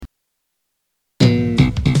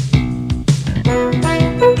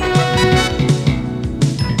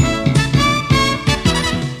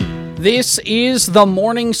This is the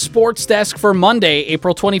Morning Sports Desk for Monday,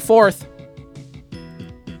 April 24th.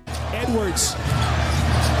 Edwards.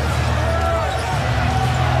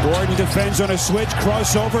 Gordon defends on a switch,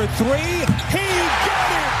 crossover, three. He got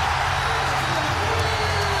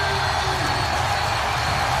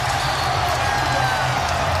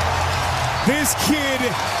it! This kid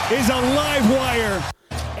is a live wire.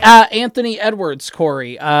 Anthony Edwards,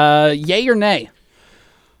 Corey, yay or nay?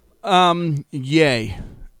 Yay.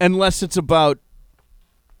 Unless it's about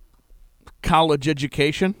college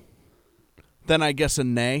education, then I guess a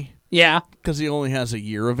nay. Yeah. Because he only has a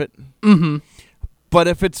year of it. Mm-hmm. But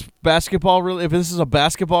if it's basketball, if this is a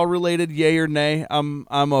basketball-related yay or nay, I'm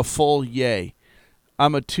a full yay.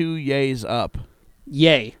 I'm a 2 yays up.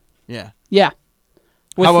 Yay. Yeah. Yeah.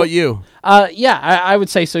 How about you? Yeah, I would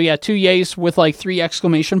say so. Yeah, 2 yays with like 3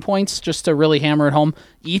 exclamation points, just to really hammer it home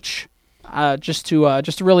each. Just to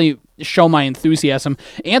really show my enthusiasm.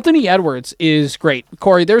 Anthony Edwards is great.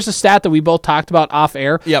 Corey, there's a stat that we both talked about off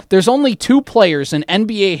air. Yep. There's only 2 players in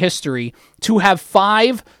NBA history to have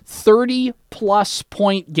 5 30-plus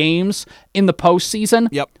point games in the postseason.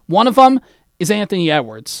 Yep. One of them is Anthony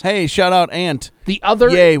Edwards. Hey, shout out Ant. The other,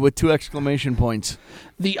 yay with 2 exclamation points.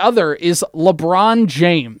 The other is LeBron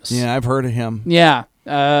James. Yeah, I've heard of him. Yeah.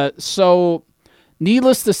 So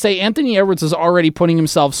needless to say, Anthony Edwards is already putting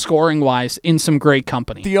himself scoring-wise in some great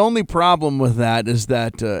company. The only problem with that is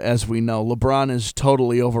that, as we know, LeBron is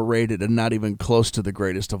totally overrated and not even close to the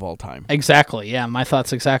greatest of all time. Exactly. Yeah, my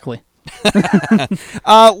thoughts exactly.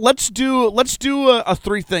 Let's do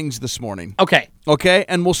 3 things this morning. Okay,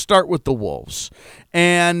 and we'll start with the Wolves.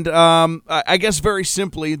 And I guess very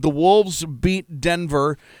simply, the Wolves beat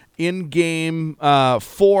Denver in game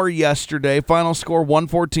 4 yesterday. Final score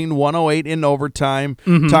 114-108 in overtime.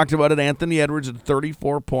 Mm-hmm. Talked about it. Anthony Edwards at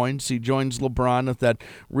 34 points. He joins LeBron with that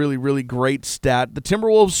really, really great stat. The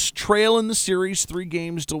Timberwolves trail in the series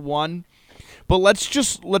 3-1. But let's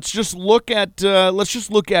just look at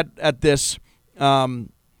this.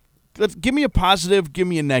 Give me a positive, give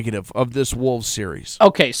me a negative of this Wolves series.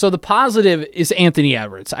 Okay, so the positive is Anthony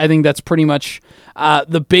Edwards. I think that's pretty much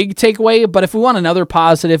the big takeaway. But if we want another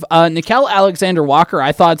positive, Nickeil Alexander-Walker,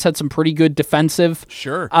 I thought, has had some pretty good defensive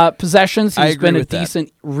possessions. He's been a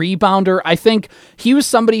decent rebounder. I think he was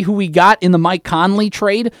somebody who we got in the Mike Conley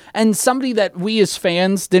trade, and somebody that we as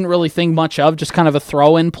fans didn't really think much of, just kind of a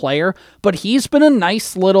throw-in player. But he's been a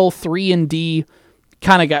nice little 3-and-D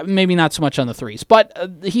kind of guy, maybe not so much on the threes, but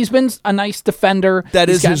he's been a nice defender.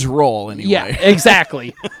 He's his role anyway. Yeah,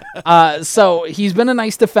 exactly. So he's been a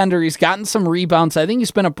nice defender. He's gotten some rebounds. I think he's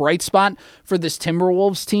been a bright spot for this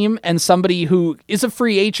Timberwolves team and somebody who is a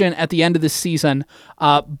free agent at the end of this season,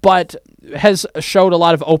 but has showed a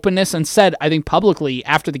lot of openness and said, I think publicly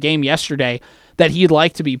after the game yesterday, that he'd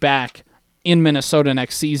like to be back in Minnesota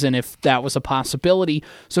next season if that was a possibility.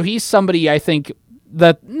 So he's somebody I think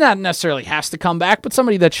that not necessarily has to come back, but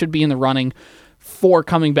somebody that should be in the running for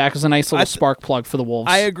coming back as a nice little spark plug for the Wolves.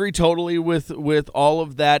 I agree totally with all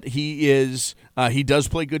of that. He does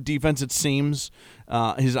play good defense, it seems.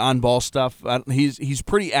 His on-ball stuff, he's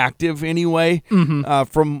pretty active anyway,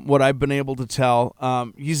 from what I've been able to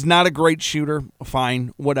tell. He's not a great shooter.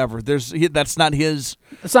 Fine, whatever. That's not his.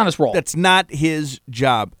 It's not his role. That's not his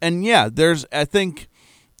job. And yeah, I think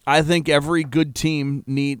every good team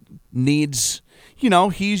needs.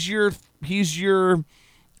 He's your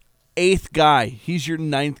 8th guy. He's your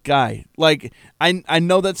 9th guy. Like, I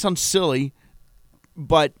know that sounds silly,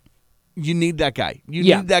 but you need that guy. You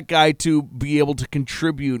need that guy to be able to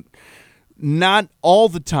contribute, not all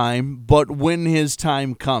the time, but when his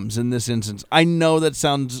time comes in this instance. I know that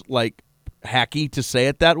sounds like hacky to say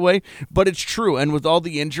it that way, but it's true. And with all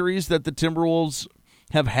the injuries that the Timberwolves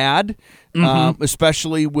have had,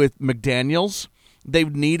 especially with McDaniels,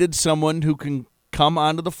 they've needed someone who can come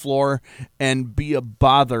onto the floor and be a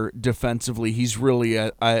bother defensively. He's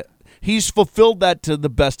really he's fulfilled that to the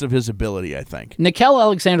best of his ability, I think. Nickeil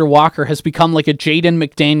Alexander-Walker has become like a Jaden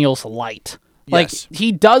McDaniels light. Like,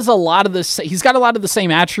 he does a lot of this. He's got a lot of the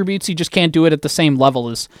same attributes. He just can't do it at the same level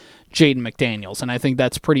as Jaden McDaniels, and I think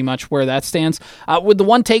that's pretty much where that stands. With the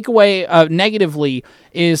one takeaway negatively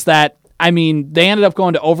is that, they ended up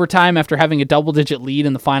going to overtime after having a double-digit lead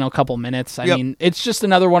in the final couple minutes. I mean, it's just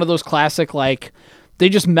another one of those classic, they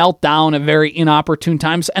just melt down at very inopportune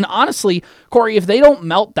times. And honestly, Corey, if they don't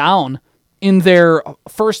melt down in their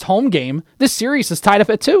first home game, this series is tied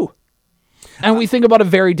up at 2. And we think about it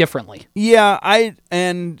very differently. Yeah, I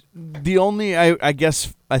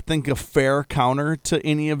guess I think a fair counter to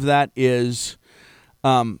any of that is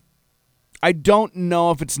I don't know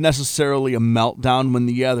if it's necessarily a meltdown when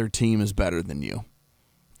the other team is better than you.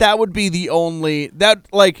 That would be the only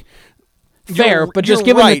Fair, but just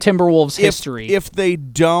given the Timberwolves' history, if they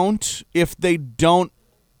don't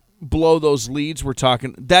blow those leads, we're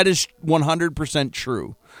talking that is 100%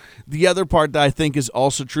 true. The other part that I think is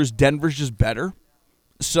also true is Denver's just better,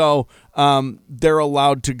 so they're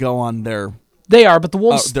allowed to go on their. They are, but the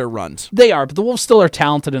Wolves their runs. They are, but the Wolves still are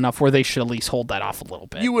talented enough where they should at least hold that off a little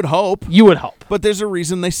bit. You would hope. But there's a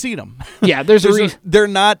reason they seed them. Yeah, there's a reason. They're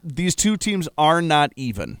not. These two teams are not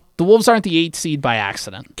even. The Wolves aren't the 8th seed by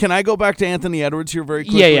accident. Can I go back to Anthony Edwards here very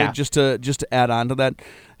quickly? Yeah. Just to add on to that,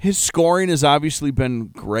 his scoring has obviously been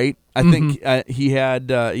great. I think he had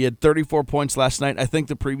 34 points last night. I think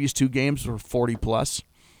the previous 2 games were 40 plus.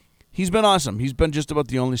 He's been awesome. He's been just about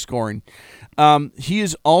the only scoring. He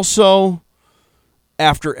is also.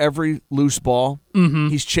 After every loose ball,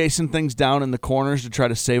 he's chasing things down in the corners to try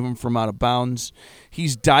to save them from out of bounds.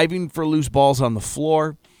 He's diving for loose balls on the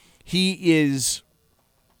floor. He is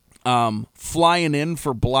flying in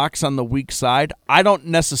for blocks on the weak side. I don't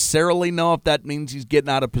necessarily know if that means he's getting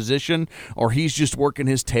out of position or he's just working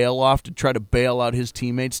his tail off to try to bail out his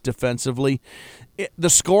teammates defensively. The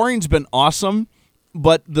scoring's been awesome,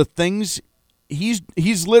 but the things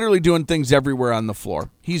he's literally doing things everywhere on the floor.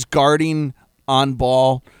 He's guarding on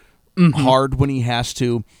ball hard when he has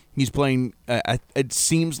to. He's playing. It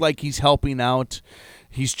seems like he's helping out.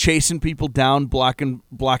 He's chasing people down, blocking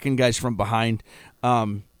guys from behind.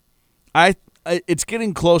 It's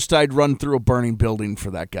getting close to I'd run through a burning building for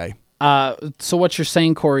that guy. So what you're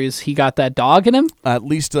saying, Corey, is he got that dog in him? At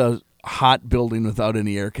least a hot building without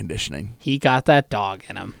any air conditioning. He got that dog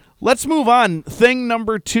in him. Let's move on. Thing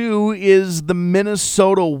number 2 is the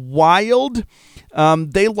Minnesota Wild.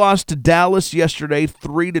 They lost to Dallas yesterday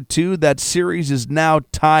 3-2. That series is now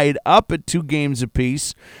tied up at 2 games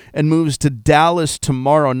apiece and moves to Dallas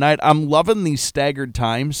tomorrow night. I'm loving these staggered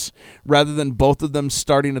times rather than both of them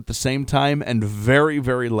starting at the same time and very,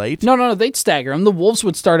 very late. No, they'd stagger them. The Wolves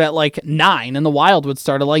would start at like 9 and the Wild would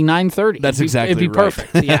start at like 9:30. That's exactly right. It'd be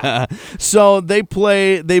perfect. Yeah. So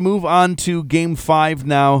they move on to game 5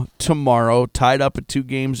 now tomorrow, tied up at 2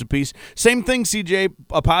 games apiece. Same thing, CJ,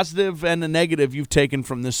 a positive and a negative you've taken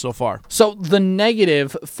from this so far. So the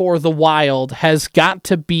negative for the Wild has got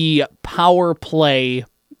to be power play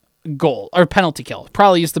goal or penalty kill.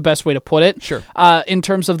 Probably is the best way to put it. Sure. In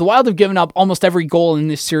terms of the Wild have given up almost every goal in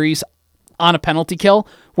this series on a penalty kill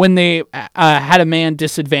when they had a man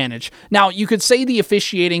disadvantage. Now, you could say the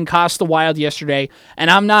officiating cost the Wild yesterday,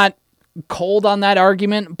 and I'm not cold on that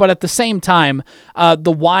argument, but at the same time,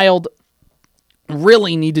 the Wild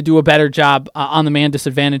really need to do a better job on the man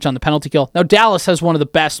disadvantage on the penalty kill. Now, Dallas has one of the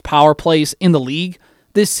best power plays in the league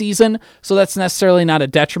this season, so that's necessarily not a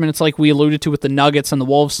detriment. It's like we alluded to with the Nuggets and the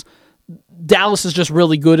Wolves. Dallas is just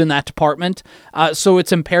really good in that department, so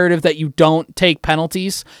it's imperative that you don't take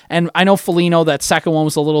penalties. And I know Foligno, that second one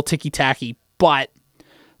was a little ticky-tacky, but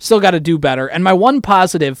still got to do better. And my one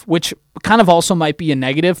positive, which kind of also might be a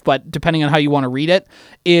negative, but depending on how you want to read it,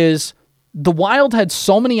 is the Wild had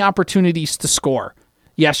so many opportunities to score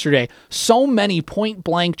yesterday. So many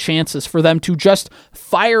point-blank chances for them to just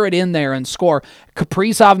fire it in there and score.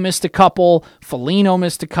 Kaprizov missed a couple. Foligno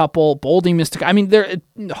missed a couple. Boldy missed a couple. I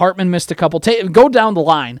mean, Hartman missed a couple. Go down the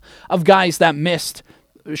line of guys that missed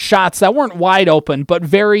shots that weren't wide open, but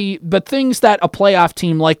things that a playoff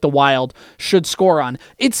team like the Wild should score on.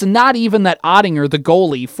 It's not even that Ottinger, the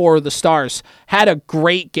goalie for the Stars, had a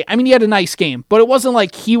great game. I mean, he had a nice game, but it wasn't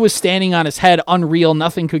like he was standing on his head unreal.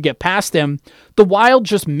 Nothing could get past him. The Wild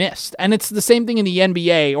just missed. And it's the same thing in the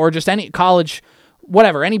NBA or just any college,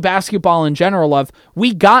 whatever, any basketball in general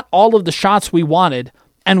we got all of the shots we wanted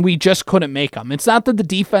and we just couldn't make them. It's not that the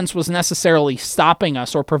defense was necessarily stopping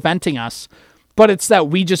us or preventing us, but it's that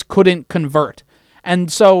we just couldn't convert. And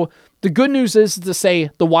so the good news is to say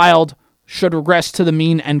the Wild should regress to the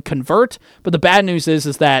mean and convert, but the bad news is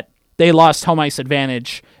that they lost home ice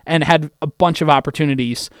advantage and had a bunch of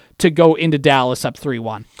opportunities to go into Dallas up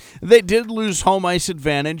 3-1. They did lose home ice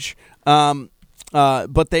advantage,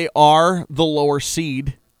 but they are the lower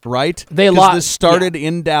seed. Right? They lost. This started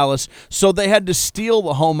in Dallas, so they had to steal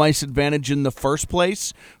the home ice advantage in the first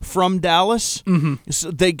place from Dallas. Mm-hmm. So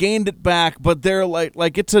they gained it back, but they're like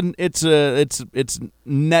it's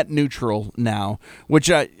net neutral now. Which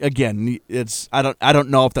I don't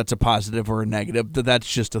know if that's a positive or a negative.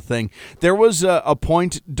 That's just a thing. There was a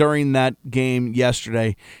point during that game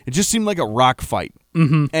yesterday. It just seemed like a rock fight.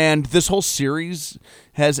 Mm-hmm. And this whole series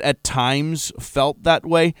has at times felt that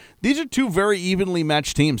way. These are 2 very evenly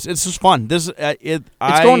matched teams. It's just fun. It's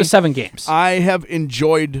going to 7 games. I have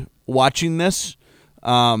enjoyed watching this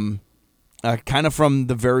kind of from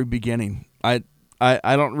the very beginning.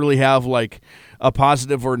 I don't really have like a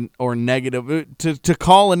positive or negative. To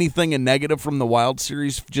call anything a negative from the Wild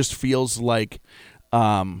series just feels like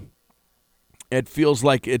it feels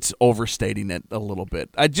like it's overstating it a little bit.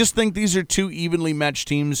 I just think these are two evenly matched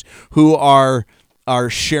teams who are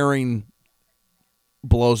sharing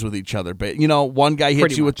blows with each other. But one guy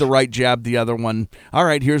hits you with the right jab, the other one, all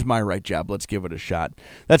right, here's my right jab, let's give it a shot.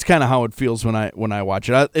 That's kind of how it feels when I watch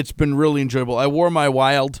it. It's been really enjoyable. I wore my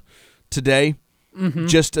Wild today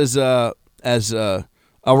just as a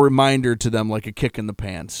reminder to them, like a kick in the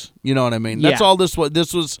pants. You know what I mean? That's all this was.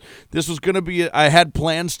 This was going to be. I had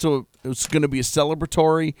plans to. It was going to be a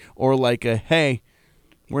celebratory or like a hey,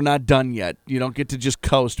 we're not done yet. You don't get to just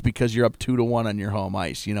coast because you're up 2-1 on your home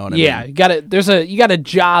ice. You know what I mean? Yeah, you got a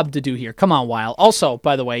job to do here. Come on, Wild. Also,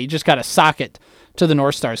 by the way, you just got to sock it to the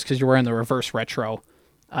North Stars because you're wearing the reverse retro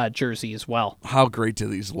jersey as well. How great do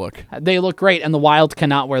these look? They look great, and the Wild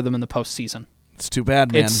cannot wear them in the postseason. It's too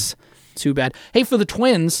bad, man. It's too bad. Hey, for the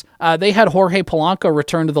Twins, they had Jorge Polanco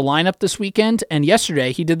return to the lineup this weekend, and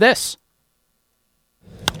yesterday he did this.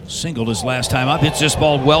 Singled his last time up. Hits this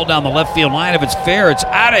ball well down the left field line. If it's fair, it's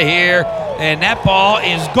out of here, and that ball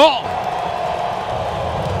is gone.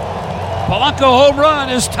 Polanco home run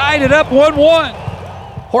has tied it up 1-1.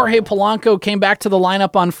 Jorge Polanco came back to the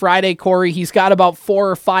lineup on Friday, Corey. He's got about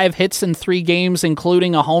 4 or 5 hits in 3 games,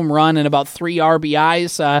 including a home run and about 3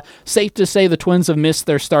 RBIs. Safe to say the Twins have missed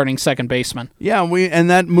their starting second baseman. Yeah, and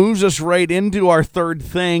that moves us right into our third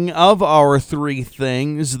thing of our 3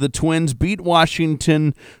 things. The Twins beat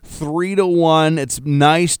Washington 3-1. It's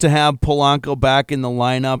nice to have Polanco back in the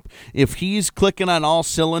lineup. If he's clicking on all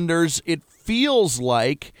cylinders, it feels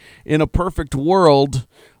like, in a perfect world,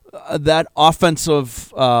 that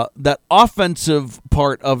offensive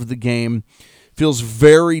part of the game feels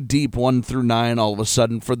very deep 1 through 9 all of a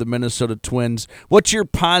sudden for the Minnesota Twins. What's your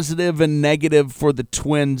positive and negative for the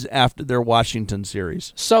Twins after their Washington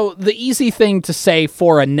series? So the easy thing to say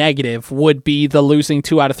for a negative would be the losing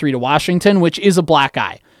 2 out of 3 to Washington, which is a black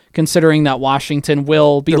eye, considering that Washington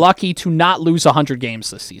will be lucky to not lose 100 games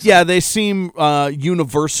this season. Yeah, they seem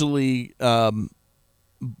universally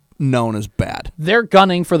known as bad. They're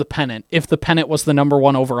gunning for the pennant if the pennant was the number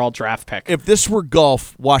 1 overall draft pick. If this were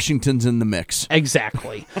golf, Washington's in the mix.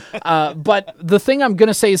 Exactly. But the thing I'm going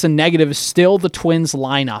to say is a negative is still the Twins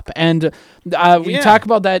lineup. And we talk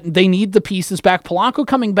about that. They need the pieces back. Polanco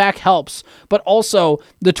coming back helps. But also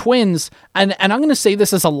the Twins, and I'm going to say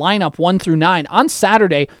this as a lineup 1 through 9. On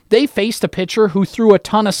Saturday, they faced a pitcher who threw a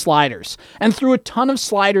ton of sliders and threw a ton of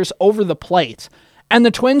sliders over the plate. And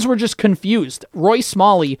the Twins were just confused. Roy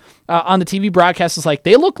Smalley on the TV broadcast is like,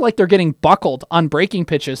 they look like they're getting buckled on breaking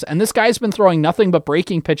pitches, and this guy's been throwing nothing but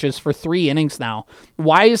breaking pitches for 3 innings now.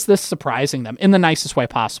 Why is this surprising them? In the nicest way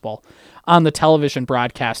possible on the television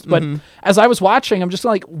broadcast. But as I was watching, I'm just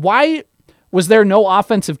like, why was there no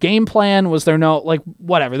offensive game plan? Was there no,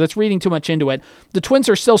 whatever. That's reading too much into it. The Twins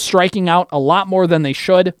are still striking out a lot more than they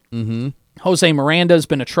should. Jose Miranda has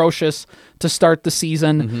been atrocious to start the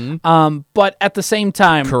season. But at the same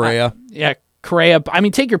time... Correa. Correa. I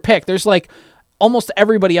mean, take your pick. There's almost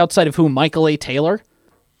everybody outside of Michael A. Taylor,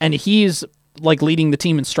 and he's leading the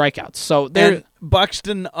team in strikeouts. So and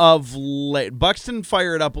Buxton Buxton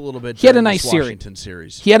fired up a little bit. He had a nice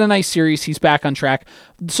series. He had a nice series. He's back on track.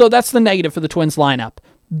 So that's the negative for the Twins lineup.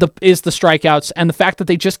 Is the strikeouts and the fact that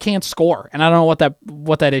they just can't score. And I don't know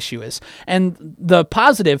what that issue is. And the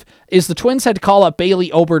positive is the Twins had to call up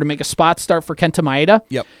Bailey Ober to make a spot start for Kenta Maeda.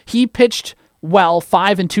 Yep. He pitched well,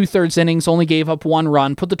 5 2/3 innings, only gave up 1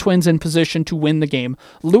 run, put the Twins in position to win the game.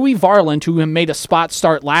 Louis Varland, who made a spot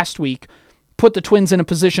start last week, put the Twins in a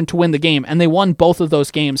position to win the game, and they won both of those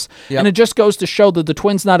games. Yep. And it just goes to show that the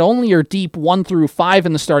Twins not only are deep 1 through 5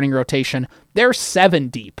 in the starting rotation, they're 7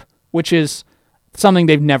 deep, which is something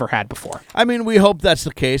they've never had before. I mean, we hope that's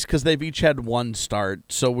the case because they've each had 1 start,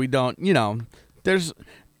 so we don't,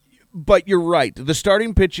 but you're right. The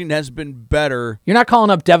starting pitching has been better. You're not calling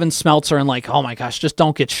up Devin Smeltzer and oh my gosh, just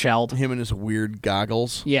don't get shelled. Him and his weird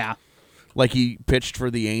goggles. Yeah. Like he pitched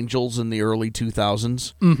for the Angels in the early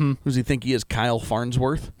 2000s. Mm-hmm. Who does he think he is, Kyle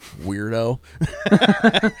Farnsworth? Weirdo.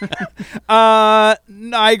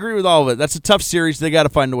 No, I agree with all of it. That's a tough series. They got to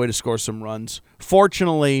find a way to score some runs.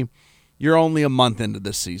 Fortunately, you're only a month into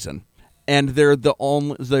this season, and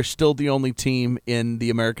they're still the only team in the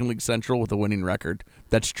American League Central with a winning record.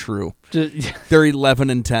 That's true. They're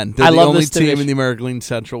 11-10. They're the only team in the American League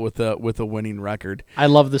Central with a winning record. I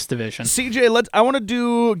love this division. CJ, I want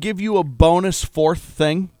to give you a bonus 4th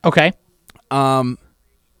thing. Okay.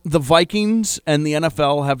 the Vikings and the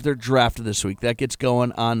NFL have their draft this week. That gets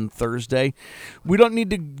going on Thursday. We don't need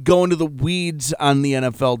to go into the weeds on the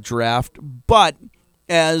NFL draft, but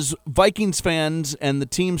as Vikings fans and the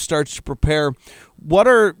team starts to prepare, what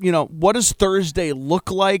does Thursday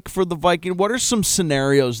look like for the Vikings? What are some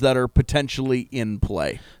scenarios that are potentially in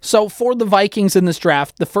play? So for the Vikings in this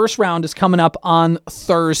draft, the first round is coming up on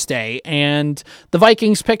Thursday, and the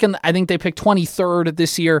Vikings I think they picked 23rd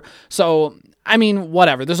this year. So I mean,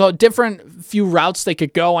 whatever. There's a different few routes they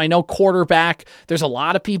could go. I know quarterback. There's a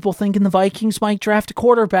lot of people thinking the Vikings might draft a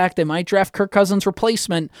quarterback. They might draft Kirk Cousins'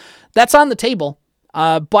 replacement. That's on the table.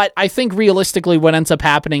 But I think realistically what ends up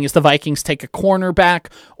happening is the Vikings take a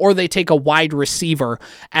cornerback or they take a wide receiver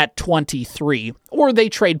at 23 or they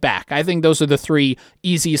trade back. I think those are the three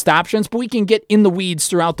easiest options, but we can get in the weeds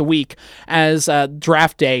throughout the week as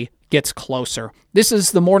draft day gets closer. This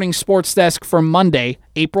is the Morning Sports Desk for Monday,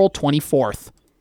 April 24th.